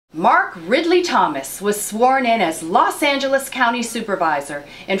Mark Ridley-Thomas was sworn in as Los Angeles County Supervisor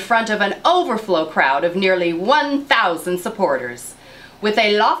in front of an overflow crowd of nearly 1,000 supporters. With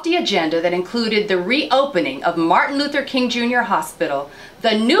a lofty agenda that included the reopening of Martin Luther King Jr. Hospital,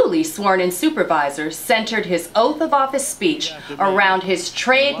 the newly sworn-in supervisor centered his oath of office speech around his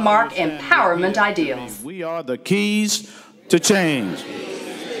trademark empowerment ideals. We are the keys to change.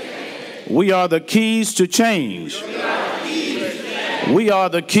 We are the keys to change. We are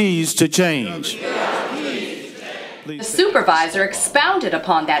the keys to change. The supervisor expounded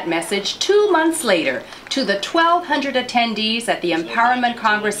upon that message 2 months later to the 1,200 attendees at the Empowerment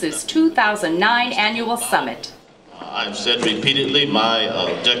Congress's 2009 annual summit. I've said repeatedly my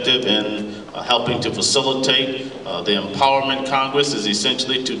objective in helping to facilitate the Empowerment Congress is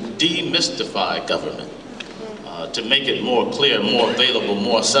essentially to demystify government, to make it more clear, more available,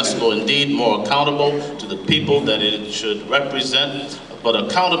 more accessible, indeed more accountable to the people that it should represent. But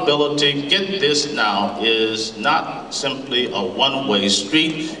accountability, get this now, is not simply a one-way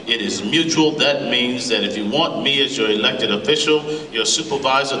street. It is mutual. That means that if you want me as your elected official, your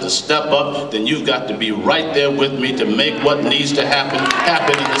supervisor, to step up, then you've got to be right there with me to make what needs to happen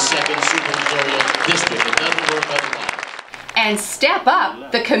in the 2nd Supervisorial District. It doesn't work otherwise. And step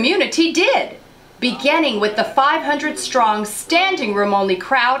up, the community did, beginning with the 500-strong standing room only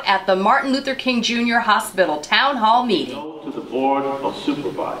crowd at the Martin Luther King Jr. Hospital Town Hall meeting. To the Board of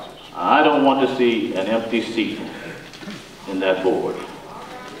Supervisors. I don't want to see an empty seat in that board.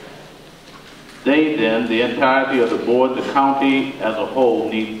 They then, the entirety of the board, the county as a whole,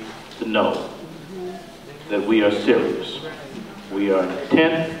 need to know that we are serious. We are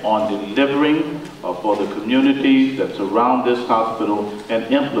intent on delivering for the communities that surround this hospital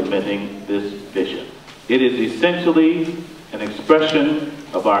and implementing this vision. It is essentially an expression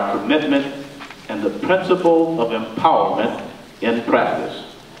of our commitment and the principle of empowerment in practice.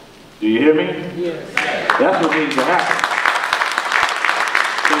 Do you hear me? Yes. That's what needs to happen.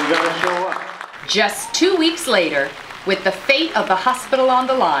 So you got to show up. Just 2 weeks later, with the fate of the hospital on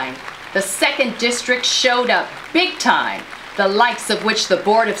the line, the 2nd District showed up big time, the likes of which the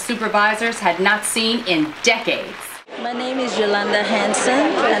Board of Supervisors had not seen in decades. My name is Yolanda Hansen,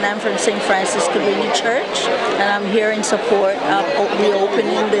 and I'm from St. Francis Community Church, and I'm here in support of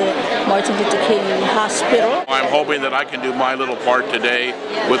reopening the Martin Luther King Hospital. I'm hoping that I can do my little part today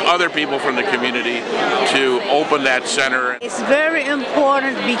with other people from the community to open that center. It's very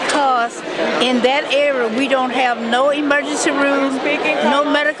important because in that area we don't have no emergency rooms, no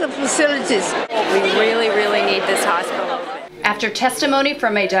medical facilities. We really, really need this hospital open. After testimony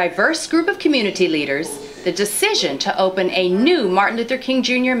from a diverse group of community leaders, the decision to open a new Martin Luther King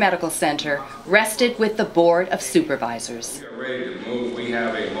Jr. Medical Center rested with the Board of Supervisors. We are ready to move. We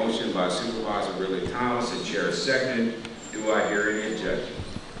have a motion by Supervisor Ridley-Thomas and Chair seconded. Do I hear any objection?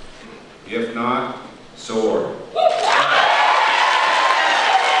 If not, so ordered.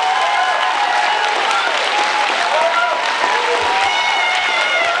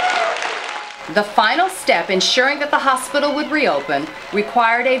 The final step ensuring that the hospital would reopen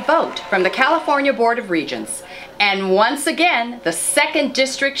required a vote from the California Board of Regents. And once again, the 2nd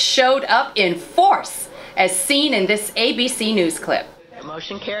District showed up in force, as seen in this ABC News clip. The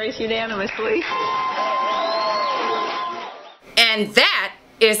motion carries unanimously. And that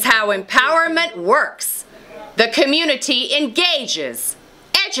is how empowerment works. The community engages,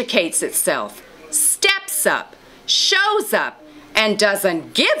 educates itself, steps up, shows up, and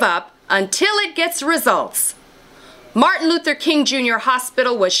doesn't give up until it gets results. Martin Luther King Jr.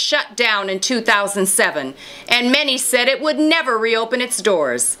 Hospital was shut down in 2007, and many said it would never reopen its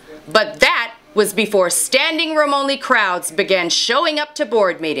doors. But that was before standing room only crowds began showing up to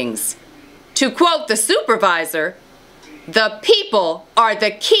board meetings. To quote the supervisor, "The people are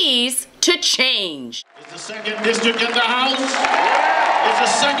the keys to change." Is the 2nd District in the house?